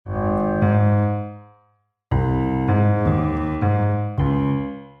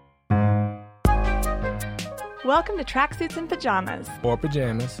Welcome to Tracksuits and Pajamas. Or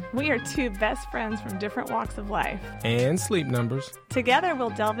pajamas. We are two best friends from different walks of life. And sleep numbers. Together, we'll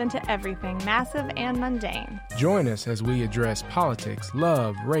delve into everything massive and mundane. Join us as we address politics,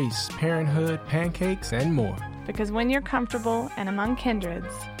 love, race, parenthood, pancakes, and more. Because when you're comfortable and among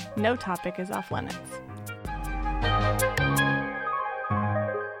kindreds, no topic is off limits.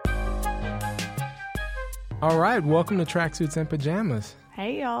 All right, welcome to Tracksuits and Pajamas.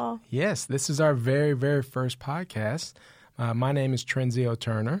 Hey, y'all. Yes, this is our very, very first podcast. My name is Trenzio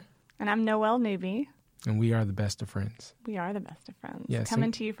Turner. And I'm Noelle Newby. And we are the best of friends. We are the best of friends. Yes,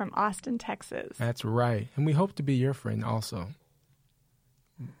 Coming to you from Austin, Texas. That's right. And we hope to be your friend also.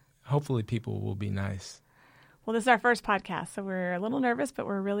 Hopefully people will be nice. Well, this is our first podcast, so we're a little nervous, but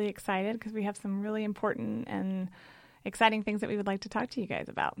we're really excited because we have some really important and exciting things that we would like to talk to you guys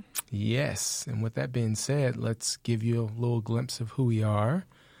about. Yes. And with that being said, let's give you a little glimpse of who we are.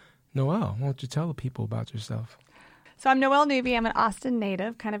 Noelle, why don't you tell the people about yourself? So I'm Noelle Newby. I'm an Austin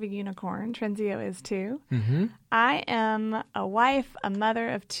native, kind of a unicorn. Trenzio is too. Mm-hmm. I am a wife, a mother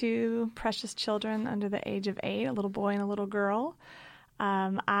of two precious children under the age of 8, a little boy and a little girl.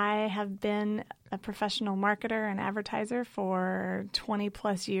 I have been a professional marketer and advertiser for 20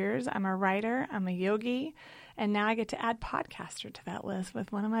 plus years. I'm a writer. I'm a yogi. And now I get to add podcaster to that list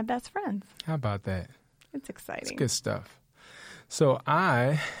with one of my best friends. How about that? It's exciting. It's good stuff. So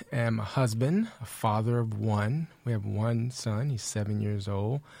I am a husband, a father of one. We have one son. He's 7 years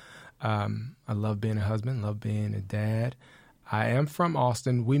old. I love being a husband, love being a dad. I am from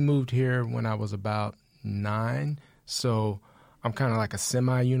Austin. We moved here when I was about 9. So I'm kind of like a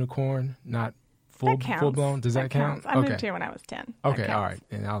semi-unicorn, not full-blown. Does that count? I moved here when I was 10. Okay, all right.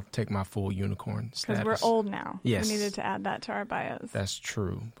 And I'll take my full unicorn status. Because we're old now. Yes. We needed to add that to our bios. That's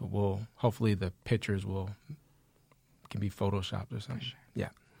true. But hopefully the pictures can be photoshopped or something. Sure.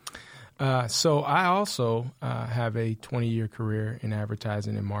 Yeah. So I also have a 20-year career in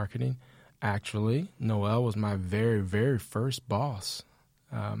advertising and marketing. Actually, Noelle was my very, very first boss.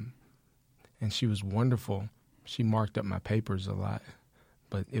 And she was wonderful. She marked up my papers a lot,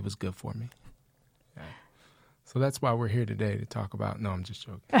 but it was good for me. Yeah. So that's why we're here today to talk about, no, I'm just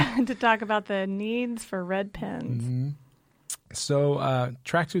joking. To talk about the needs for red pens. Mm-hmm. So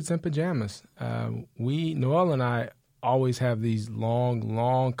Tracksuits and Pajamas. Noelle and I always have these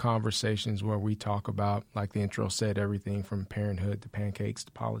long conversations where we talk about, like the intro said, everything from parenthood to pancakes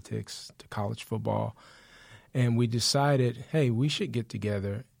to politics to college football. And we decided, hey, we should get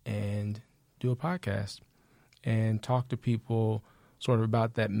together and do a podcast and talk to people sort of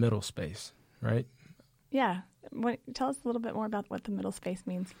about that middle space, right? Yeah. Tell us a little bit more about what the middle space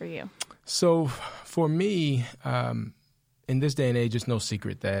means for you. So for me, in this day and age, it's no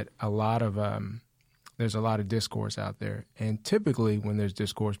secret that there's a lot of discourse out there. And typically when there's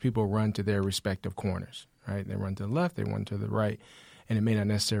discourse, people run to their respective corners, right? They run to the left, they run to the right. And it may not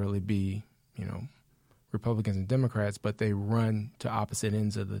necessarily be, Republicans and Democrats, but they run to opposite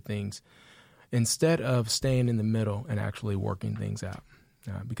ends of the things instead of staying in the middle and actually working things out.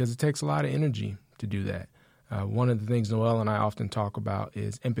 Because it takes a lot of energy to do that. One of the things Noelle and I often talk about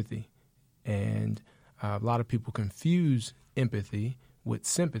is empathy. And a lot of people confuse empathy with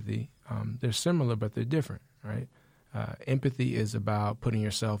sympathy. They're similar, but they're different, right? Empathy is about putting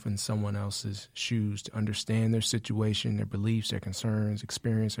yourself in someone else's shoes to understand their situation, their beliefs, their concerns,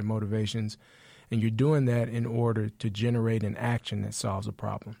 experience, their motivations. And you're doing that in order to generate an action that solves a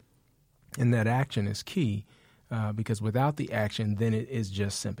problem. And that action is key because without the action, then it is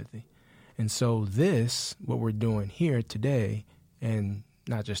just sympathy. And so what we're doing here today, and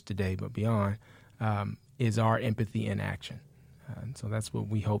not just today but beyond, is our empathy in action. And so that's what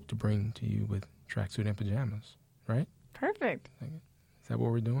we hope to bring to you with Tracksuit and Pajamas, right? Perfect. Is that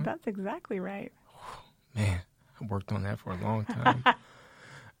what we're doing? That's exactly right. Man, I worked on that for a long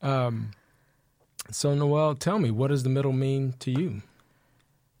time. So Noelle, tell me, what does the middle mean to you?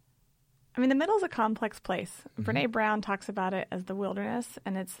 I mean, the middle is a complex place. Mm-hmm. Brene Brown talks about it as the wilderness,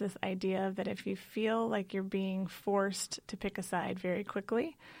 and it's this idea that if you feel like you're being forced to pick a side very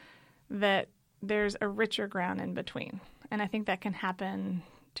quickly, that there's a richer ground in between. And I think that can happen,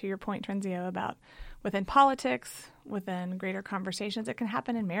 to your point, Trenzio, about within politics, within greater conversations. It can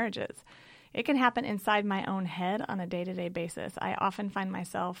happen in marriages. It can happen inside my own head on a day-to-day basis. I often find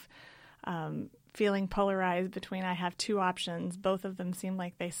myself feeling polarized between I have two options. Both of them seem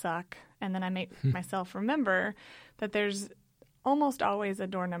like they suck. And then I make myself remember that there's almost always a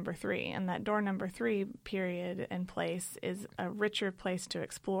door number 3. And that door number 3 period and place is a richer place to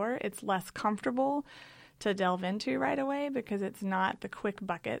explore. It's less comfortable to delve into right away because it's not the quick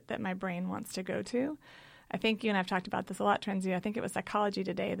bucket that my brain wants to go to. I think you and I have talked about this a lot, Trenzio. I think it was Psychology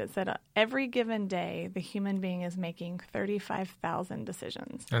Today that said every given day, the human being is making 35,000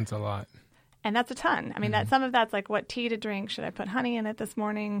 decisions. That's a lot. And that's a ton. I mean, that some of that's like what tea to drink. Should I put honey in it this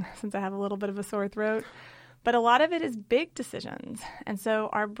morning since I have a little bit of a sore throat? But a lot of it is big decisions. And so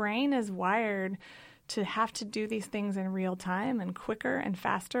our brain is wired to have to do these things in real time and quicker and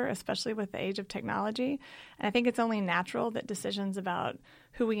faster, especially with the age of technology. And I think it's only natural that decisions about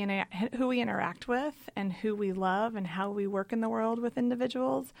who we interact with and who we love and how we work in the world with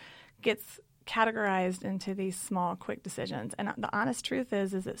individuals gets categorized into these small, quick decisions. And the honest truth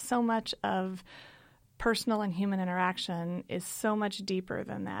is that so much of personal and human interaction is so much deeper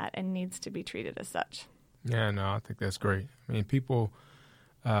than that and needs to be treated as such. Yeah, no, I think that's great. I mean, people,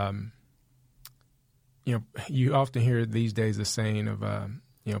 you often hear these days the saying of,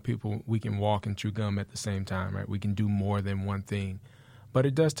 people, we can walk and chew gum at the same time, right? We can do more than one thing. But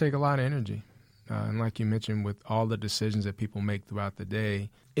it does take a lot of energy. And like you mentioned, with all the decisions that people make throughout the day,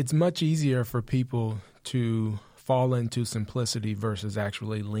 it's much easier for people to fall into simplicity versus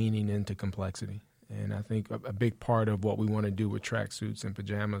actually leaning into complexity. And I think a big part of what we want to do with tracksuits and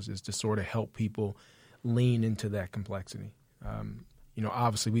pajamas is to sort of help people lean into that complexity.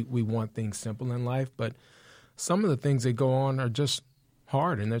 Obviously we want things simple in life, but some of the things that go on are just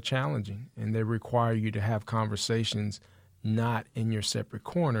hard and they're challenging, and they require you to have conversations not in your separate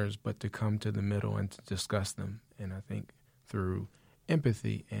corners, but to come to the middle and to discuss them. And I think through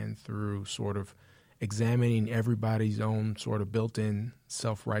empathy and through sort of examining everybody's own sort of built-in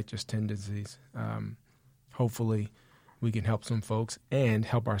self-righteous tendencies, hopefully we can help some folks and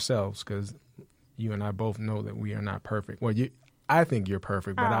help ourselves, because you and I both know that we are not perfect. Well, I think you're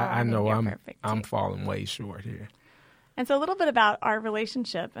perfect, but I know I'm falling way short here. And so a little bit about our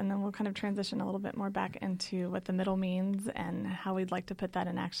relationship, and then we'll kind of transition a little bit more back into what the middle means and how we'd like to put that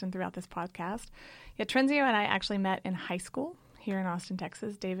in action throughout this podcast. Yeah, Trenzio and I actually met in high school here in Austin,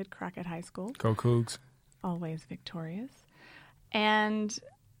 Texas, David Crockett High School. Go Cougs. Always victorious. And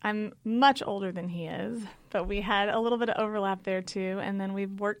I'm much older than he is, but we had a little bit of overlap there too. And then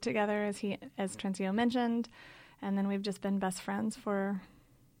we've worked together, as Trenzio mentioned, and then we've just been best friends for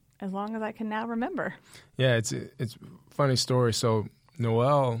as long as I can now remember. Yeah, it's a funny story. So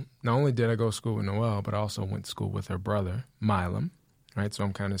Noelle, not only did I go to school with Noelle, but I also went to school with her brother, Milam, right? So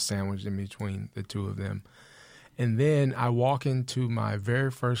I'm kind of sandwiched in between the two of them. And then I walk into my very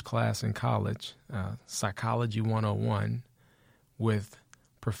first class in college, Psychology 101, with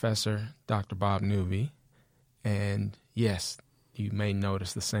Professor Dr. Bob Newby. And yes, you may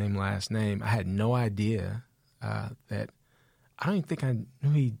notice the same last name. I had no idea that I don't even think I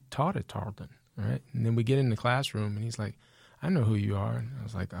knew he taught at Tarleton, right? And then we get in the classroom, and he's like, I know who you are. And I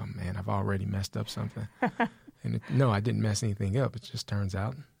was like, oh, man, I've already messed up something. No, I didn't mess anything up. It just turns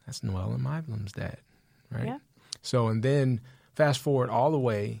out that's Noelle and Milam's dad, right? Yeah. So, and then fast forward all the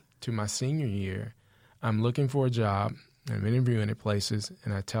way to my senior year, I'm looking for a job, and I'm interviewing at places,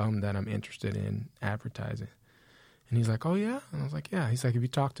 and I tell him that I'm interested in advertising. And he's like, oh, yeah? And I was like, yeah. He's like, have you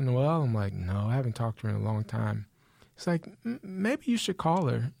talked to Noelle? I'm like, no, I haven't talked to her in a long time. He's like, maybe you should call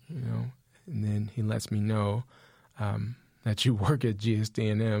her, And then he lets me know that you work at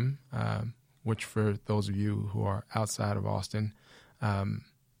GSD&M, which for those of you who are outside of Austin,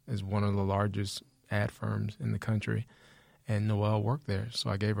 is one of the largest ad firms in the country. And Noelle worked there. So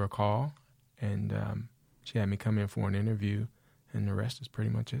I gave her a call, and she had me come in for an interview, and the rest is pretty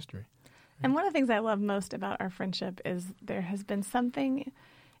much history. And one of the things I love most about our friendship is there has been something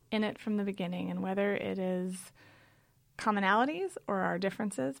in it from the beginning, and whether it is commonalities or our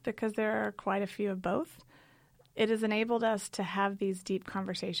differences, because there are quite a few of both, it has enabled us to have these deep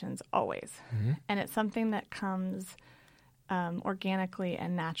conversations always. Mm-hmm. And it's something that comes organically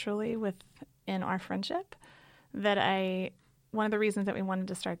and naturally within our friendship. One of the reasons that we wanted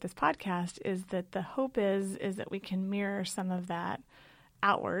to start this podcast is that the hope is that we can mirror some of that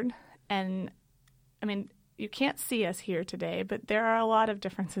outward. And I mean, you can't see us here today, but there are a lot of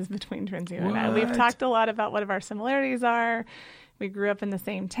differences between Trenzio and I. We've talked a lot about what our similarities are. We grew up in the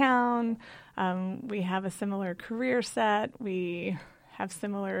same town. We have a similar career set. We have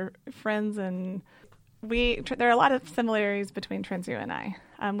similar friends, and there are a lot of similarities between Trenzio and I.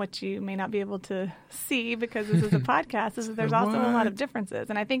 What you may not be able to see because this is a podcast is that there's also a lot of differences.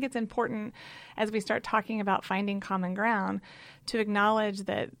 And I think it's important as we start talking about finding common ground to acknowledge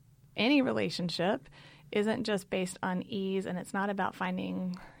that any relationship isn't just based on ease, and it's not about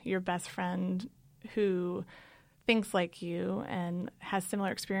finding your best friend who thinks like you and has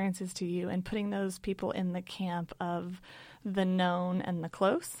similar experiences to you and putting those people in the camp of the known and the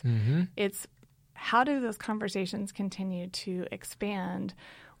close. Mm-hmm. It's how do those conversations continue to expand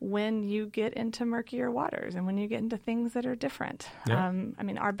when you get into murkier waters and when you get into things that are different. Yeah. I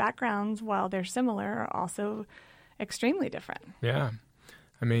mean, our backgrounds, while they're similar, are also extremely different. Yeah.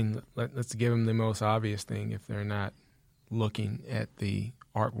 I mean, let's give them the most obvious thing if they're not looking at the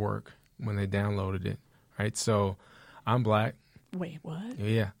artwork when they downloaded it, right? So I'm black. Wait, what?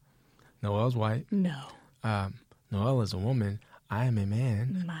 Yeah. Noelle's white. No. Noelle is a woman. I am a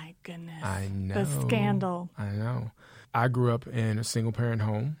man. My goodness. I know. The scandal. I know. I grew up in a single-parent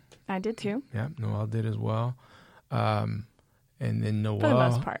home. I did too. Yeah, Noelle did as well. And then Noelle... For the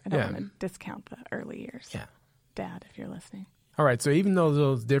most part. I don't yeah. want to discount the early years. Yeah. Dad, if you're listening. All right, so even though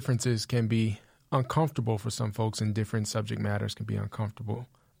those differences can be uncomfortable for some folks and different subject matters can be uncomfortable,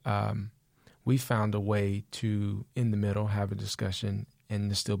 we found a way to, in the middle, have a discussion and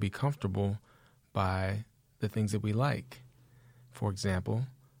to still be comfortable by the things that we like. For example,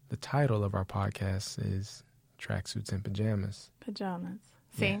 the title of our podcast is Tracksuits and Pajamas. Pajamas.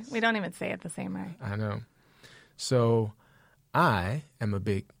 See, Yes. we don't even say it the same way. I know. So I am a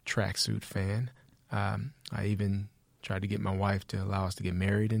big tracksuit fan. I even tried to get my wife to allow us to get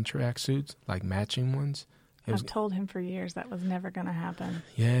married in tracksuits, like matching ones. I've told him for years that was never going to happen.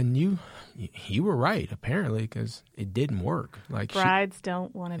 Yeah, and you were right, apparently, because it didn't work. Like Brides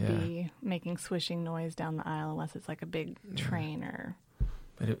don't want to be making swishing noise down the aisle unless it's like a big train or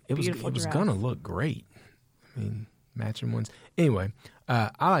but it was dress. going to look great. I mean, matching ones. Anyway,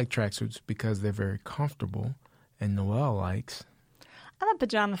 I like tracksuits because they're very comfortable, and Noelle likes... I'm a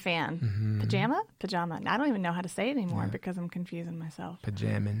pajama fan. Mm-hmm. Pajama. I don't even know how to say it anymore because I'm confusing myself.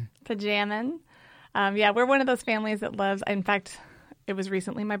 Pajamin. Yeah, we're one of those families that loves, in fact, it was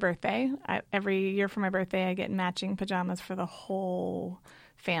recently my birthday. Every year for my birthday, I get matching pajamas for the whole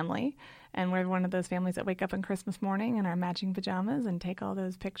family. And we're one of those families that wake up on Christmas morning in our matching pajamas and take all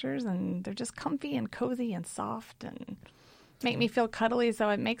those pictures. And they're just comfy and cozy and soft and make me feel cuddly. So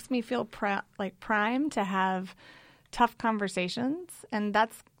it makes me feel primed to have tough conversations. And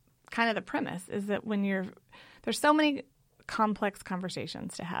that's kind of the premise, is that there's so many complex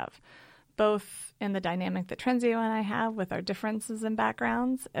conversations to have, both in the dynamic that Trenzio and I have with our differences in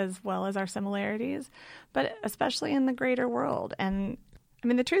backgrounds as well as our similarities, but especially in the greater world. And I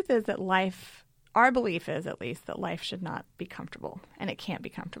mean, the truth is that our belief is at least that life should not be comfortable, and it can't be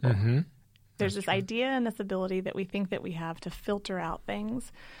comfortable. Mm-hmm. There's this idea and this ability that we think that we have to filter out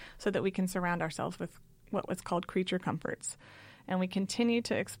things so that we can surround ourselves with what was called creature comforts. And we continue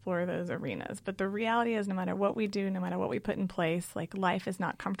to explore those arenas. But the reality is, no matter what we do, no matter what we put in place, like, life is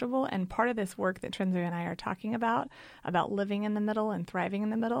not comfortable. And part of this work that Trenzio and I are talking about living in the middle and thriving in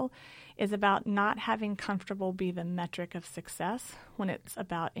the middle, is about not having comfortable be the metric of success when it's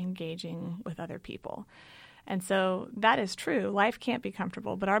about engaging with other people. And so that is true. Life can't be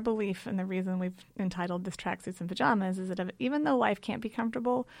comfortable. But our belief, and the reason we've entitled this Tracksuits and Pajamas, is that even though life can't be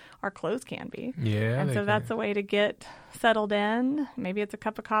comfortable, our clothes can be. Yeah. And so that's a way to get settled in. Maybe it's a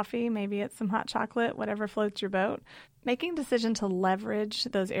cup of coffee. Maybe it's some hot chocolate, whatever floats your boat. Making a decision to leverage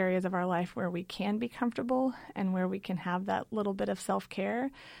those areas of our life where we can be comfortable and where we can have that little bit of self-care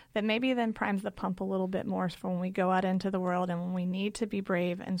that maybe then primes the pump a little bit more for when we go out into the world and when we need to be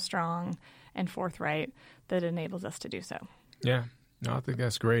brave and strong and forthright, that enables us to do so. Yeah. No, I think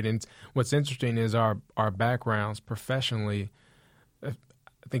that's great. And what's interesting is our backgrounds professionally, I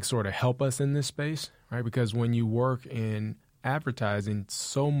think, sort of help us in this space, right? Because when you work in advertising,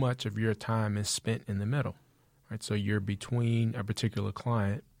 so much of your time is spent in the middle, right? So you're between a particular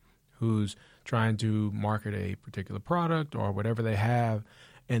client who's trying to market a particular product or whatever they have,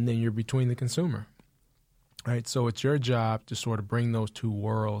 and then you're between the consumer, right? So it's your job to sort of bring those two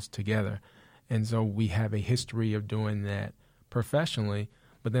worlds together. And so we have a history of doing that professionally,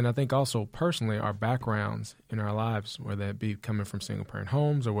 but then I think also personally, our backgrounds in our lives, whether that be coming from single-parent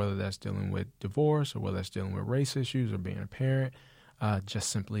homes or whether that's dealing with divorce or whether that's dealing with race issues or being a parent, just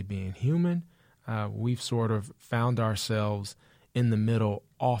simply being human, we've sort of found ourselves in the middle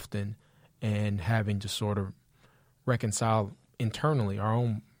often and having to sort of reconcile internally our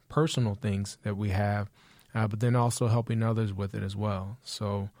own personal things that we have, but then also helping others with it as well.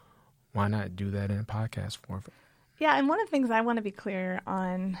 So why not do that in a podcast form? Yeah, and one of the things I want to be clear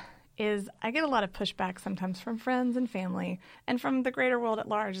on is I get a lot of pushback sometimes from friends and family and from the greater world at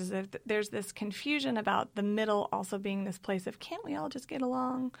large, is if there's this confusion about the middle also being this place of can't we all just get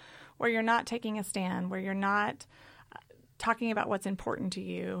along, where you're not taking a stand, where you're not talking about what's important to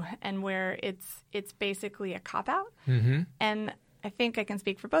you, and where it's basically a cop-out. Mm-hmm. And I think I can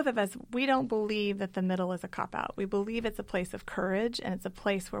speak for both of us. We don't believe that the middle is a cop-out. We believe it's a place of courage, and it's a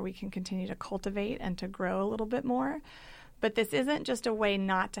place where we can continue to cultivate and to grow a little bit more. But this isn't just a way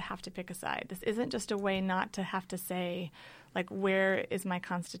not to have to pick a side. This isn't just a way not to have to say, like, where is my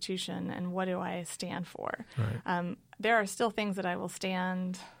Constitution and what do I stand for? Right. There are still things that I will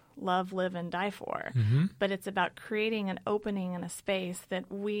stand, love, live, and die for. But it's about creating an opening and a space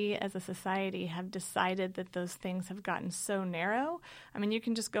that we as a society have decided that those things have gotten so narrow. I mean, you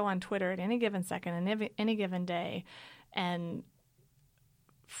can just go on Twitter at any given second and any given day, and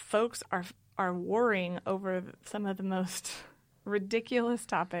folks are warring over some of the most ridiculous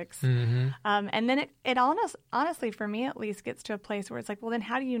topics. And then it honestly, for me at least, gets to a place where it's like, well, then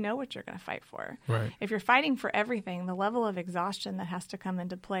how do you know what you're going to fight for? Right. If you're fighting for everything, the level of exhaustion that has to come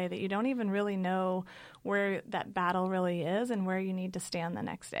into play, that you don't even really know where that battle really is and where you need to stand the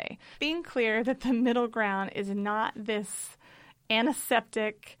next day. Being clear that the middle ground is not this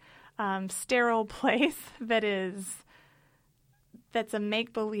antiseptic, sterile place that's a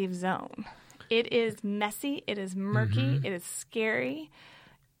make-believe zone. It is messy, it is murky, it is scary.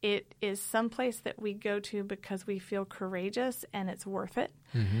 It is someplace that we go to because we feel courageous, and it's worth it.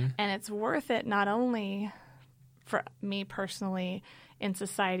 And it's worth it not only for me personally in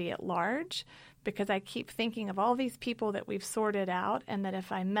society at large, because I keep thinking of all these people that we've sorted out, and that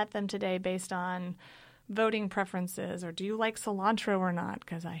if I met them today based on voting preferences, or do you like cilantro or not,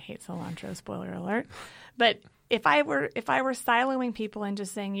 because I hate cilantro, spoiler alert. But if I were siloing people and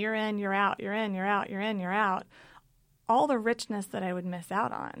just saying you're in, you're out, you're in, you're out, you're in, you're out, all the richness that I would miss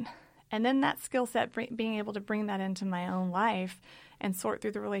out on. And then that skill set, being able to bring that into my own life and sort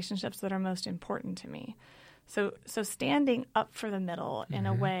through the relationships that are most important to me. So standing up for the middle in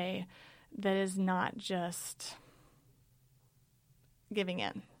a way that is not just giving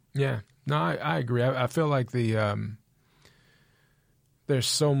in. Yeah. No, I agree. I feel like there's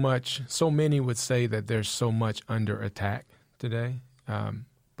so many would say that there's so much under attack today,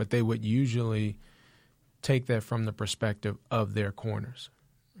 but they would usually take that from the perspective of their corners.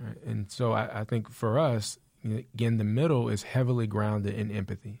 Right? And so I think for us, again, the middle is heavily grounded in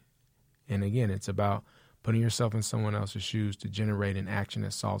empathy. And again, it's about putting yourself in someone else's shoes to generate an action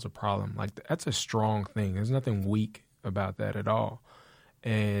that solves a problem. Like, that's a strong thing. There's nothing weak about that at all.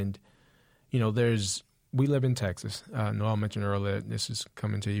 And, we live in Texas. Noel mentioned earlier, this is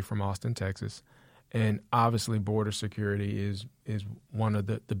coming to you from Austin, Texas. And obviously border security is one of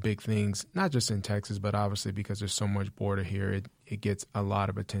the big things, not just in Texas, but obviously because there's so much border here, it gets a lot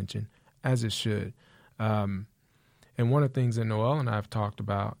of attention, as it should. And one of the things that Noel and I have talked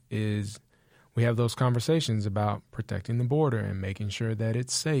about is we have those conversations about protecting the border and making sure that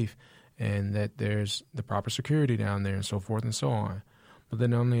it's safe and that there's the proper security down there and so forth and so on. But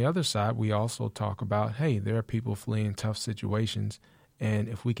then on the other side, we also talk about, hey, there are people fleeing tough situations, and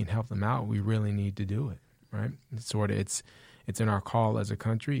if we can help them out, we really need to do it, right? It's in our call as a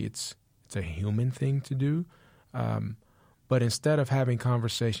country. It's a human thing to do. But instead of having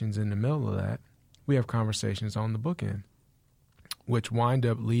conversations in the middle of that, we have conversations on the bookend, which wind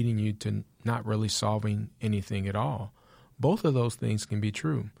up leading you to not really solving anything at all. Both of those things can be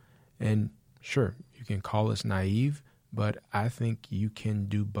true. And sure, you can call us naive, but I think you can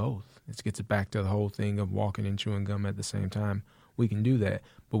do both. It gets back to the whole thing of walking and chewing gum at the same time. We can do that,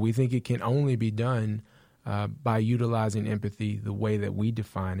 but we think it can only be done by utilizing empathy the way that we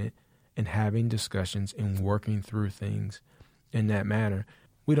define it and having discussions and working through things in that manner.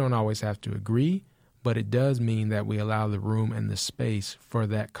 We don't always have to agree, but it does mean that we allow the room and the space for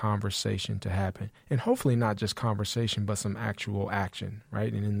that conversation to happen. And hopefully not just conversation, but some actual action,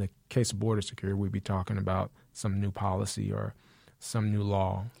 right? And in the case of border security, we'd be talking about some new policy or some new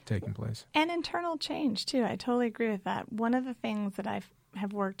law taking place. And internal change, too. I totally agree with that. One of the things that I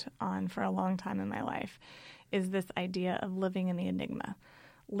have worked on for a long time in my life is this idea of living in the enigma,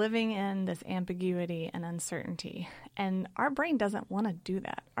 living in this ambiguity and uncertainty. And our brain doesn't want to do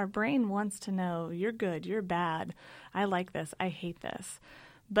that. Our brain wants to know, you're good, you're bad, I like this, I hate this.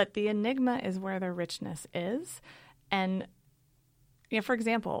 But the enigma is where the richness is. And, for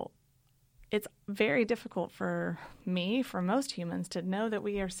example, it's very difficult for me, for most humans, to know that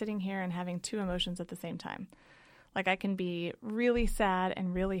we are sitting here and having two emotions at the same time. Like, I can be really sad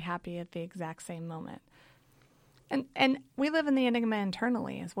and really happy at the exact same moment. And we live in the enigma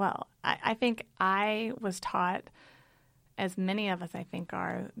internally as well. I think I was taught, as many of us I think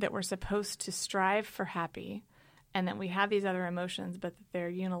are, that we're supposed to strive for happy, and that we have these other emotions, but that they're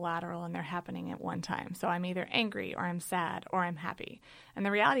unilateral and they're happening at one time. So I'm either angry or I'm sad or I'm happy. And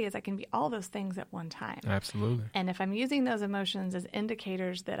the reality is I can be all those things at one time. Absolutely. And if I'm using those emotions as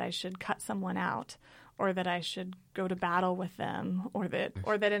indicators that I should cut someone out, or that I should go to battle with them, or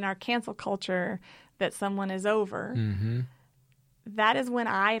that in our cancel culture that someone is over, that is when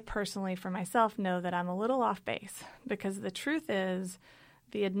I personally, for myself, know that I'm a little off base, because the truth is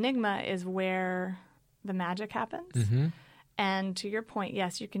the enigma is where the magic happens. Mm-hmm. And to your point,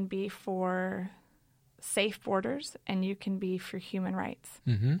 yes, you can be for safe borders and you can be for human rights.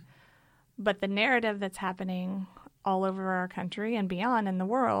 Mm-hmm. But the narrative that's happening all over our country and beyond in the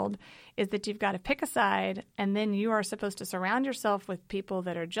world is that you've got to pick a side, and then you are supposed to surround yourself with people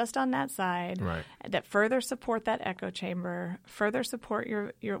that are just on that side, Right. that further support that echo chamber, further support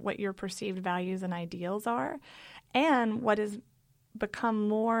your what your perceived values and ideals are. And what has become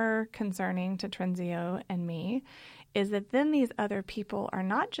more concerning to Trenzio and me is that then these other people are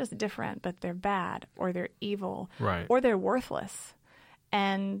not just different, but they're bad, or they're evil, Right. or they're worthless.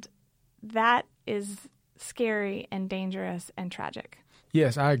 And that is scary and dangerous and tragic.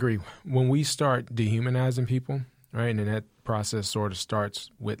 Yes, I agree. When we start dehumanizing people, right, and that process sort of starts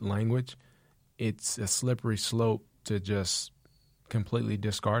with language, it's a slippery slope to just completely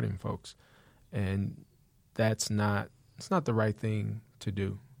discarding folks. And it's not the right thing to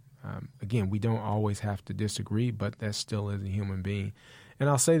do. Again, we don't always have to disagree, but that still is a human being. And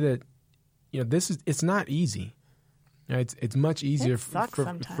I'll say that, it's not easy. It's much easier It sucks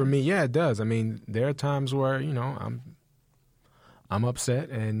sometimes. for me. Yeah, it does. I mean, there are times where, I'm upset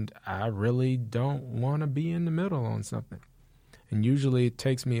and I really don't want to be in the middle on something. And usually it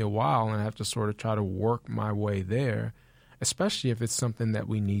takes me a while and I have to sort of try to work my way there, especially if it's something that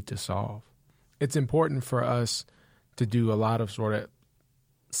we need to solve. It's important for us to do a lot of sort of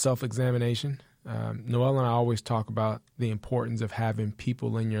self-examination. Noelle and I always talk about the importance of having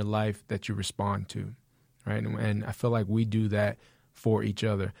people in your life that you respond to. Right. And I feel like we do that for each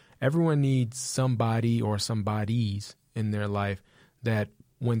other. Everyone needs somebody or somebodies in their life that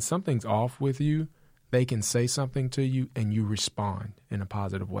when something's off with you, they can say something to you and you respond in a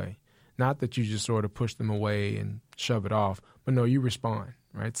positive way. Not that you just sort of push them away and shove it off, but no, you respond,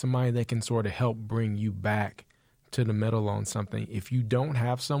 right? Somebody that can sort of help bring you back to the middle on something. If you don't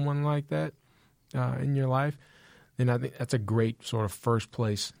have someone like that in your life, then I think that's a great sort of first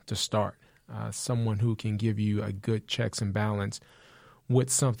place to start. Someone who can give you a good checks and balance with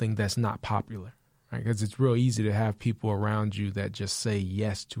something that's not popular, right? Because it's real easy to have people around you that just say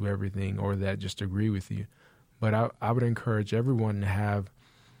yes to everything or that just agree with you. But I would encourage everyone to have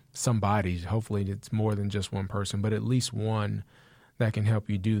somebody, hopefully it's more than just one person, but at least one that can help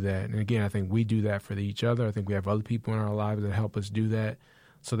you do that. And again, I think we do that for each other. I think we have other people in our lives that help us do that.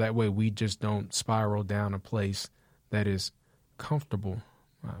 So that way we just don't spiral down a place that is comfortable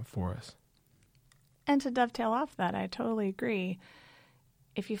for us. And to dovetail off that, I totally agree.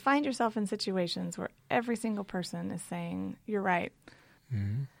 If you find yourself in situations where every single person is saying, you're right,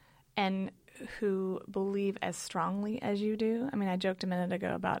 mm-hmm. and who believe as strongly as you do. I mean, I joked a minute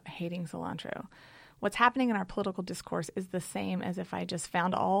ago about hating cilantro. What's happening in our political discourse is the same as if I just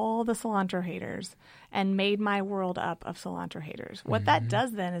found all the cilantro haters and made my world up of cilantro haters. What that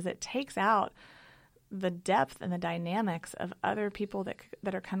does then is it takes out the depth and the dynamics of other people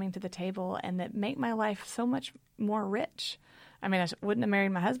that are coming to the table and that make my life so much more rich. I mean, I wouldn't have married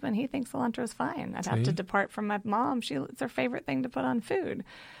my husband. He thinks cilantro is fine. I'd have to depart from my mom. It's her favorite thing to put on food.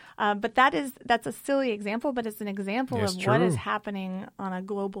 But that's a silly example, but it's an example of what is happening on a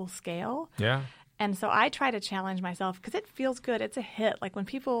global scale. Yeah. And so I try to challenge myself because it feels good. It's a hit. Like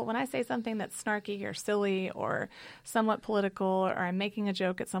when I say something that's snarky or silly or somewhat political, or I'm making a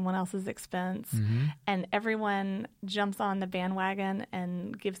joke at someone else's expense, and everyone jumps on the bandwagon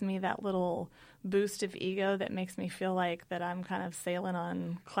and gives me that little boost of ego that makes me feel like that I'm kind of sailing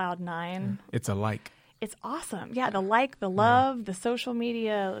on cloud nine. It's a like. It's awesome. Yeah, the love, the social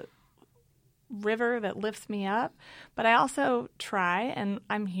media river that lifts me up. But I also try, and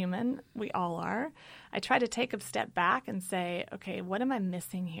I'm human, we all are, I try to take a step back and say, okay, what am I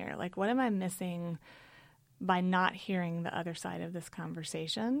missing here? Like, what am I missing by not hearing the other side of this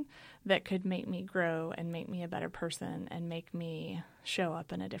conversation that could make me grow and make me a better person and make me show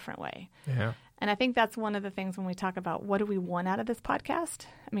up in a different way? Yeah. And I think that's one of the things when we talk about what do we want out of this podcast?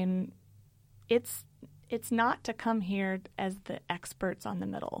 I mean, it's not to come here as the experts on the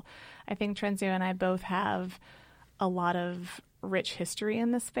middle. I think Trenzio and I both have a lot of rich history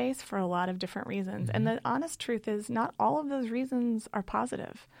in this space for a lot of different reasons. And the honest truth is not all of those reasons are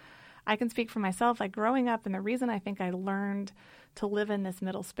positive. I can speak for myself. Like growing up, and the reason I think I learned to live in this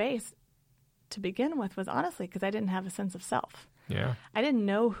middle space to begin with was honestly because I didn't have a sense of self. Yeah. I didn't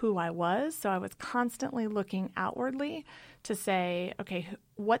know who I was, so I was constantly looking outwardly to say, okay,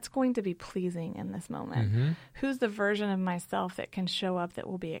 what's going to be pleasing in this moment? Who's the version of myself that can show up that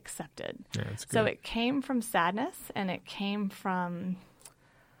will be accepted? Yeah, that's good. So it came from sadness, and it came from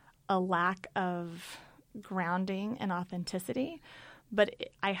a lack of grounding and authenticity, but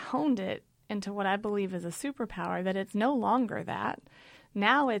I honed it into what I believe is a superpower, that it's no longer that.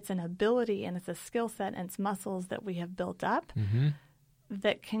 Now it's an ability and it's a skill set and it's muscles that we have built up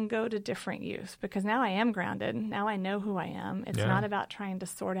that can go to different use, because now I am grounded. Now I know who I am. It's not about trying to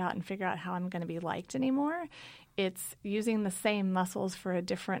sort out and figure out how I'm going to be liked anymore. It's using the same muscles for a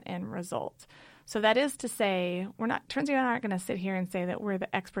different end result. So that is to say, Trinsey and I aren't going to sit here and say that we're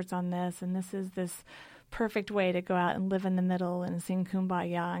the experts on this and this is this perfect way to go out and live in the middle and sing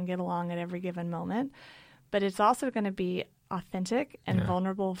Kumbaya and get along at every given moment. But it's also going to be authentic and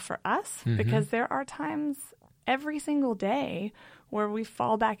vulnerable for us, because there are times every single day where we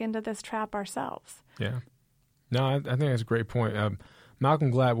fall back into this trap ourselves. Yeah. No, I think that's a great point.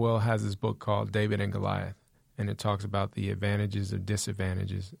 Malcolm Gladwell has this book called David and Goliath, and it talks about the advantages of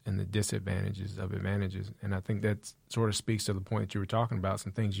disadvantages and the disadvantages of advantages. And I think that sort of speaks to the point that you were talking about,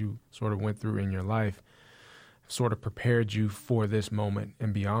 some things you sort of went through in your life sort of prepared you for this moment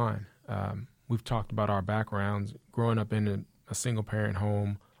and beyond. We've talked about our backgrounds, growing up in a single-parent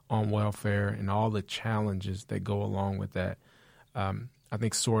home on welfare and all the challenges that go along with that. I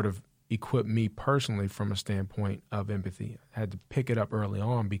think sort of equipped me personally from a standpoint of empathy. I had to pick it up early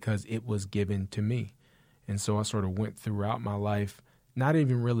on because it was given to me. And so I sort of went throughout my life not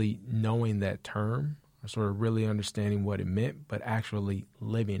even really knowing that term or sort of really understanding what it meant, but actually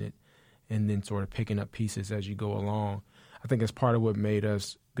living it and then sort of picking up pieces as you go along. I think that's part of what made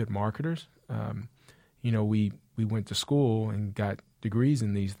us good marketers. We went to school and got degrees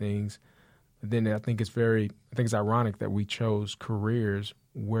in these things. But then I think it's ironic that we chose careers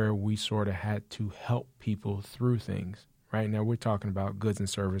where we sort of had to help people through things. Right now we're talking about goods and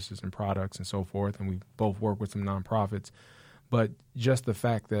services and products and so forth, and we both work with some nonprofits. But just the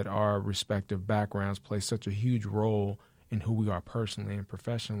fact that our respective backgrounds play such a huge role in who we are personally and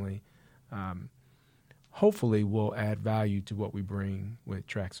professionally, hopefully will add value to what we bring with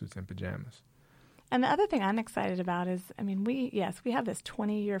tracksuits and pajamas. And the other thing I'm excited about is, we have this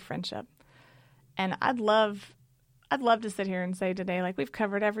 20-year friendship. And I'd love to sit here and say today, like, we've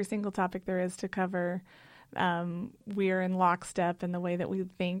covered every single topic there is to cover. We're in lockstep in the way that we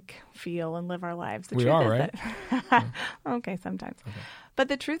think, feel, and live our lives. We are, right? Okay, sometimes. Okay. But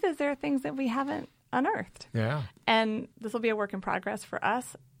the truth is there are things that we haven't unearthed. Yeah. And this will be a work in progress for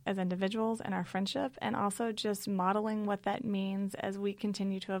us as individuals and our friendship, and also just modeling what that means as we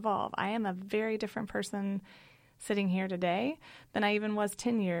continue to evolve. I am a very different person sitting here today than I even was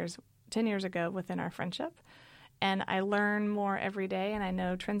 10 years ago within our friendship. And I learn more every day, and I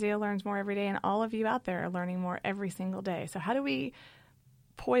know Trinsey learns more every day, and all of you out there are learning more every single day. So how do we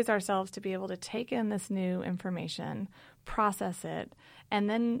poise ourselves to be able to take in this new information, process it, and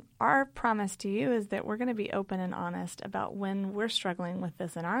then our promise to you is that we're going to be open and honest about when we're struggling with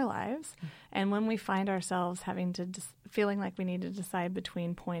this in our lives and when we find ourselves feeling like we need to decide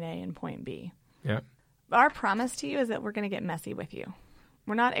between point A and point B. Yeah. Our promise to you is that we're going to get messy with you.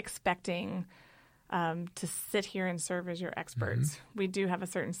 We're not expecting to sit here and serve as your experts. Mm-hmm. We do have a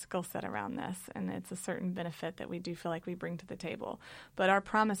certain skill set around this, and it's a certain benefit that we do feel like we bring to the table. But our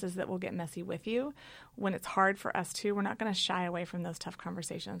promise is that we'll get messy with you. When it's hard for us to, we're not going to shy away from those tough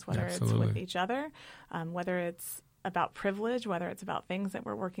conversations, whether Absolutely. It's with each other, whether it's about privilege, whether it's about things that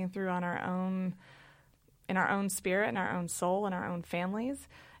we're working through on in our own spirit, in our own soul, in our own families.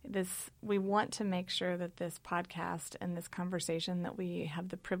 We want to make sure that this podcast and this conversation that we have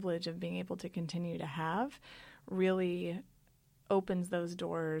the privilege of being able to continue to have really opens those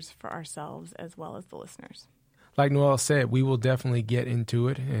doors for ourselves as well as the listeners. Like Noelle said, we will definitely get into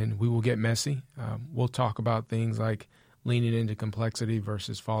it and we will get messy. We'll talk about things like leaning into complexity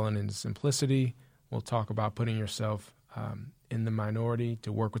versus falling into simplicity. We'll talk about putting yourself in the minority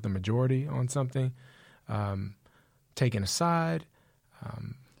to work with the majority on something, taking a side,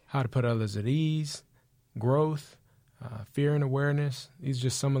 how to put others at ease, growth, fear and awareness. These are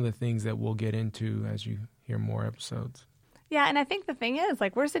just some of the things that we'll get into as you hear more episodes. Yeah, and I think the thing is,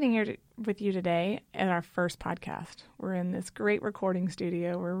 we're sitting here with you today at our first podcast. We're in this great recording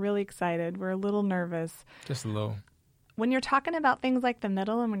studio. We're really excited. We're a little nervous. Just a little. When you're talking about things like the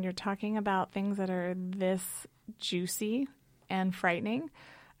middle and when you're talking about things that are this juicy and frightening,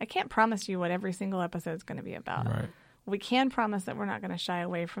 I can't promise you what every single episode is going to be about. Right. We can promise that we're not going to shy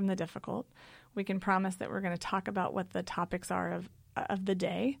away from the difficult. We can promise that we're going to talk about what the topics are of the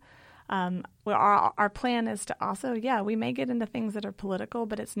day. Our plan is to also, we may get into things that are political,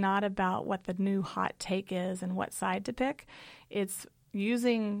 but it's not about what the new hot take is and what side to pick. It's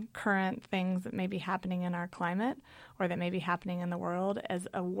using current things that may be happening in our climate or that may be happening in the world as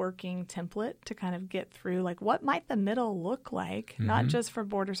a working template to kind of get through, like, what might the middle look like, not just for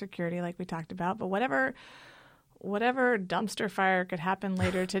border security like we talked about, but whatever dumpster fire could happen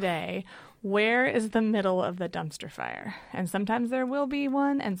later today, where is the middle of the dumpster fire? And sometimes there will be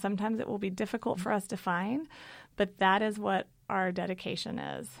one, and sometimes it will be difficult for us to find, but that is what our dedication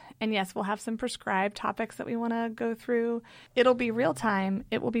is. And yes, we'll have some prescribed topics that we want to go through. It'll be real time.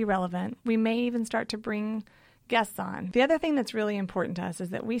 It will be relevant. We may even start to bring guests on. The other thing that's really important to us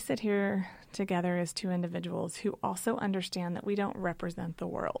is that we sit here together as two individuals who also understand that we don't represent the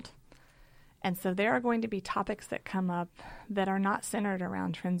world. And so there are going to be topics that come up that are not centered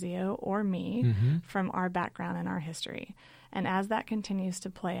around Trenzio or me from our background and our history. And as that continues to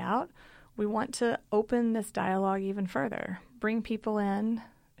play out, we want to open this dialogue even further, bring people in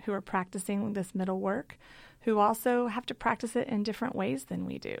who are practicing this middle work, who also have to practice it in different ways than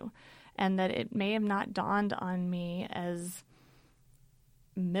we do, and that it may have not dawned on me as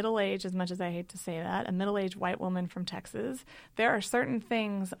middle-aged, as much as I hate to say that, a middle-aged white woman from Texas. There are certain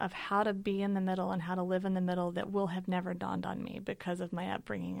things of how to be in the middle and how to live in the middle that will have never dawned on me because of my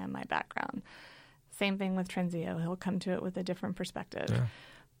upbringing and my background. Same thing with Trenzio. He'll come to it with a different perspective. Yeah.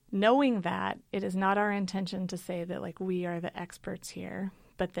 Knowing that, it is not our intention to say that, like, we are the experts here,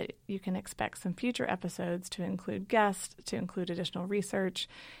 but that you can expect some future episodes to include guests, to include additional research.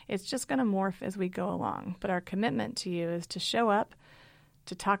 It's just going to morph as we go along. But our commitment to you is to show up,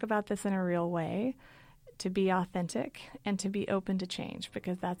 to talk about this in a real way, to be authentic, and to be open to change,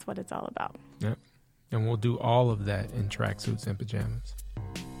 because that's what it's all about. Yep. And we'll do all of that in tracksuits and pajamas.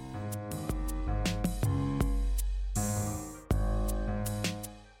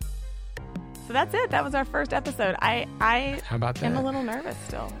 So that's it. That was our first episode. I How about that? am a little nervous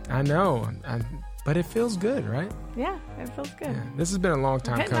still. I know, but it feels good, right? Yeah, it feels good. Yeah. This has been a long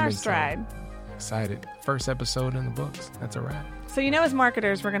time hitting coming. Our stride. So excited. First episode in the books. That's a wrap. So, as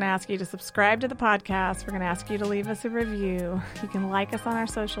marketers, we're going to ask you to subscribe to the podcast. We're going to ask you to leave us a review. You can like us on our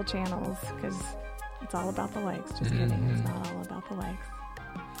social channels, because it's all about the likes. Just kidding. It's not all about the likes.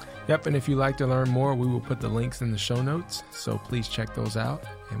 Yep, and if you'd like to learn more, we will put the links in the show notes. So please check those out,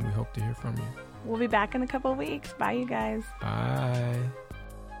 and we hope to hear from you. We'll be back in a couple of weeks. Bye, you guys. Bye.